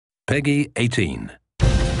Peggy 18.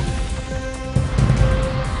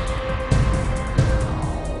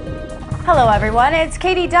 Hello everyone, it's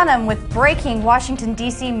Katie Dunham with breaking Washington,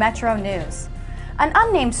 D.C. Metro News. An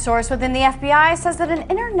unnamed source within the FBI says that an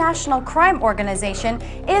international crime organization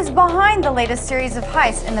is behind the latest series of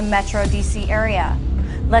heists in the Metro D.C. area.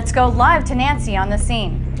 Let's go live to Nancy on the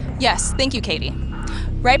scene. Yes, thank you, Katie.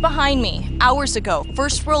 Right behind me, hours ago,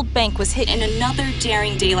 First World Bank was hit in another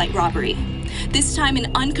daring daylight robbery. This time,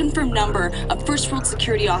 an unconfirmed number of First World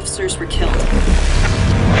security officers were killed.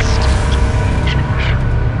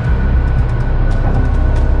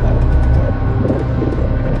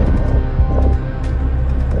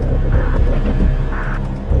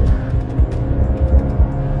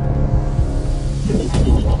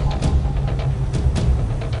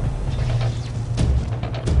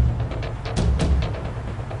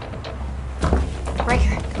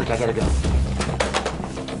 Look, I gotta go.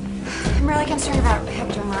 I'm really concerned about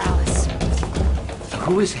Hector Morales.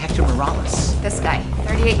 Who is Hector Morales? This guy,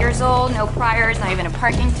 38 years old, no priors, not even a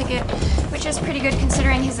parking ticket, which is pretty good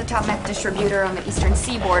considering he's a top meth distributor on the eastern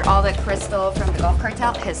seaboard. All the crystal from the Gulf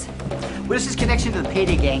Cartel, his. What is his connection to the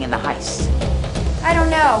Payday gang and the heist? I don't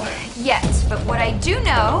know yet, but what I do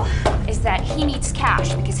know is that he needs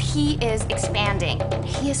cash because he is expanding.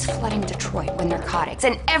 He is flooding Detroit with narcotics,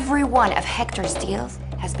 and every one of Hector's deals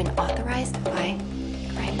has been authorized by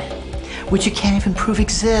CRIMENET. Which you can't even prove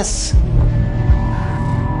exists.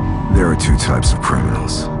 There are two types of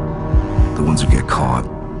criminals. The ones who get caught,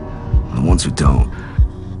 and the ones who don't.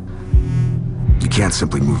 You can't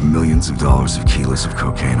simply move millions of dollars of kilos of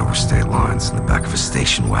cocaine over state lines in the back of a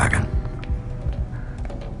station wagon.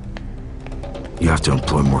 You have to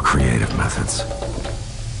employ more creative methods.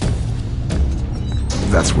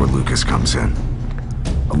 That's where Lucas comes in.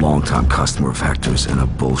 A longtime customer of Hector's and a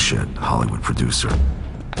bullshit Hollywood producer.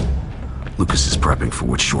 Lucas is prepping for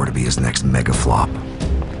what's sure to be his next mega flop.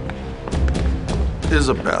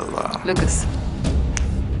 Isabella. Lucas.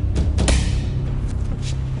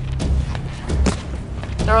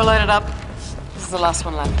 They're all loaded up. This is the last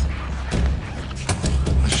one left.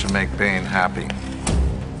 This should make Bane happy.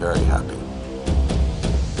 Very happy.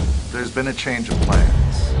 There's been a change of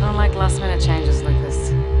plans. I don't like last-minute changes,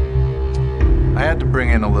 Lucas. I had to bring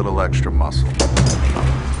in a little extra muscle.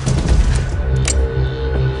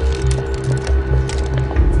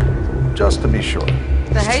 Just to be sure.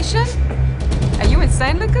 The Haitian? Are you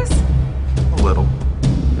insane, Lucas? A little.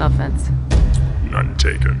 No offense. None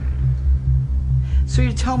taken. So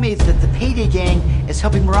you tell me that the Payday gang is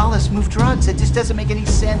helping Morales move drugs? It just doesn't make any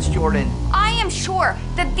sense, Jordan. I am sure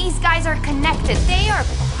that these guys are connected. They are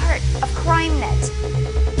part of CRIMENET.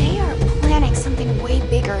 They are planning something way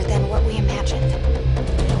bigger than what we imagined.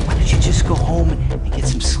 Why don't you just go home and get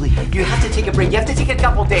some sleep? You have to take a break. You have to take a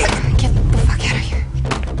couple days. Get the fuck out of here.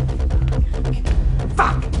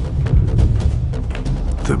 Fuck!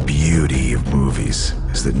 The beauty of movies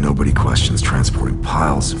is that nobody questions transporting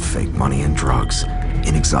piles of fake money and drugs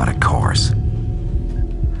in exotic cars.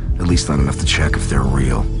 At least not enough to check if they're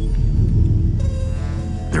real.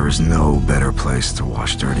 There is no better place to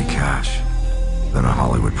wash dirty cash than a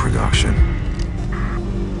Hollywood production.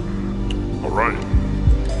 All right.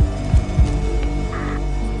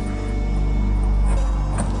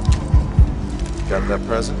 Got that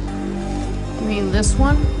present? You mean this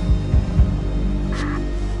one?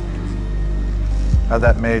 Had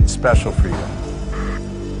that made special for you.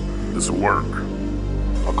 This'll work.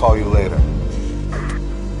 I'll call you later.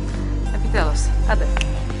 Epitelos. Ade.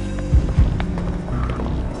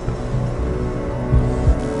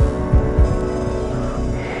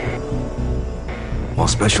 While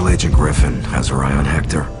Special Agent Griffin has her eye on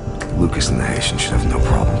Hector, Lucas and the Haitian should have no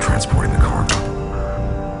problem transporting the cargo.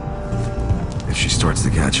 If she starts to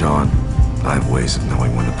catch on, I have ways of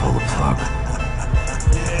knowing when to pull the plug.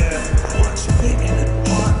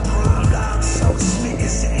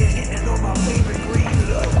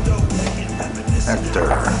 Hector.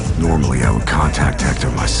 Normally, I would contact Hector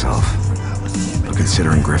myself. But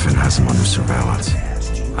considering Griffin has him under surveillance,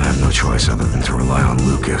 I have no choice other than to rely on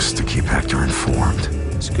Lucas to keep Hector informed.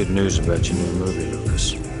 It's good news about your new movie,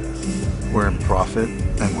 Lucas. We're in profit,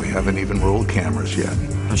 and we haven't even rolled cameras yet.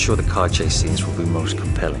 I'm sure the car chase scenes will be most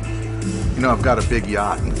compelling. You know, I've got a big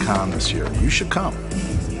yacht in Cannes this year. You should come.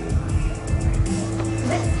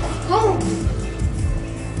 Oh!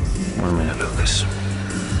 1 minute, Lucas.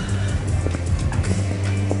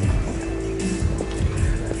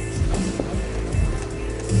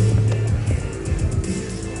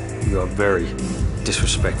 You are very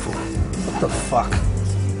disrespectful. What the fuck?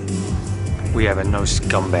 We have a no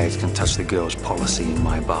scumbags can touch the girls policy in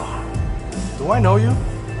my bar. Do I know you?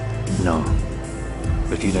 No.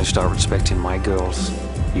 But if you don't start respecting my girls,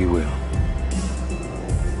 you will.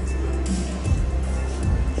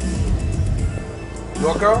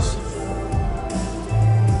 Your girls?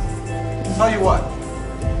 Tell you what.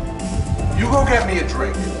 You go get me a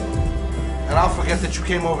drink. And I'll forget that you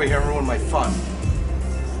came over here and ruined my fun.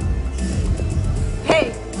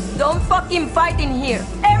 Hey, don't fucking fight in here.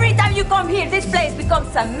 Every time you come here, this place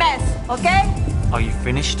becomes a mess, okay? Are you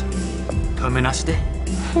finished? Terminaste?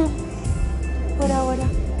 Por ahora.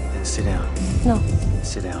 Then sit down. No.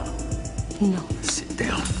 Sit down. No. Sit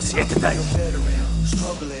down. Sit down.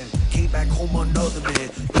 Struggling, came back home another man.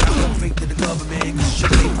 But I don't fake to the government, cause shit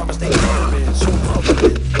they promised they government. So public,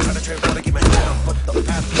 trying to try to get my head up, but the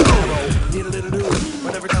path is narrow. Need a little news,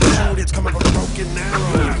 but every time I shoot, it's coming from a broken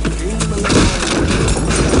arrow.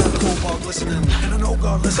 Cold listening, and I know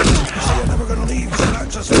God listening. So you're never gonna leave, so not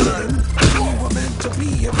just visiting. You were meant to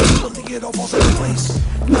be, if you want to get off all in place.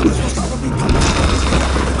 Nothing's gonna stop me,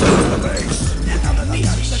 the base. Now that I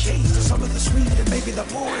got the taste of some of the sweet and maybe the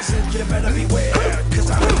poison, you better beware, cause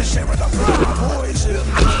I like to share it up with my boys.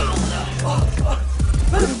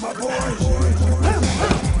 With my boys.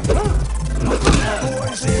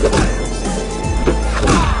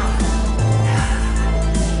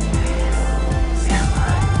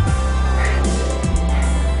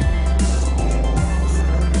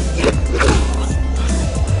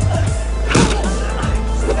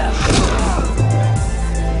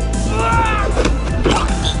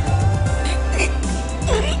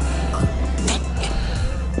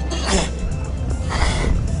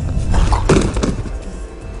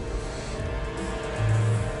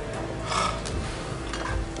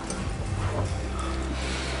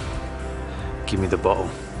 Give me the bottle.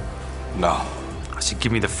 No. I said,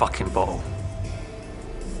 give me the fucking bottle.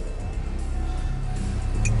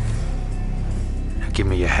 Now give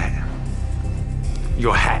me your hat.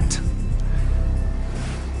 Your hat.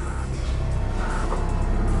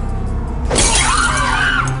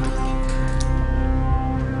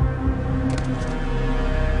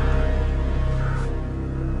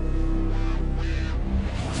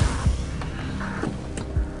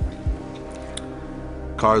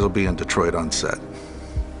 Cars will be in Detroit on set.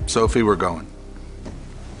 Sophie, we're going.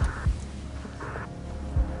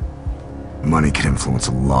 Money can influence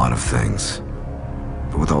a lot of things.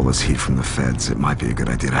 But with all this heat from the feds, it might be a good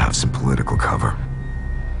idea to have some political cover.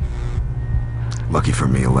 Lucky for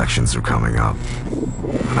me, elections are coming up.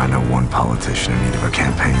 And I know one politician in need of a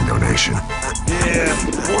campaign donation. Yeah,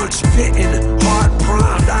 once bitten, heart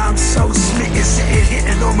primed, I'm so smitten, sitting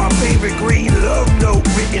hitting on my favorite green love note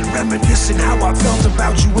written, reminiscing how I felt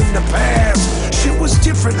about you in the past. Shit was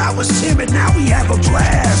different, I was timid, now we have a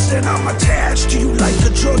blast. And I'm attached to you like a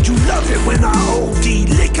drug, you love it when I OD.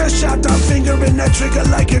 Liquor shot, I'm fingering that trigger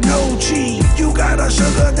like an OG. You got a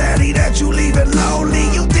sugar daddy that you leaving lonely.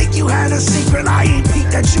 You think you had a secret, I ain't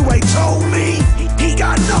peeped that you ain't told me. He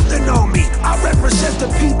got nothing on me, I represent the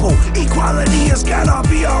people. Equality has gotta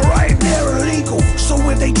be alright, they're illegal. So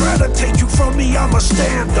when they try to take you from me, I'ma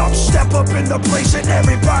stand up. Step up in the place and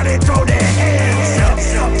everybody throw their hands up.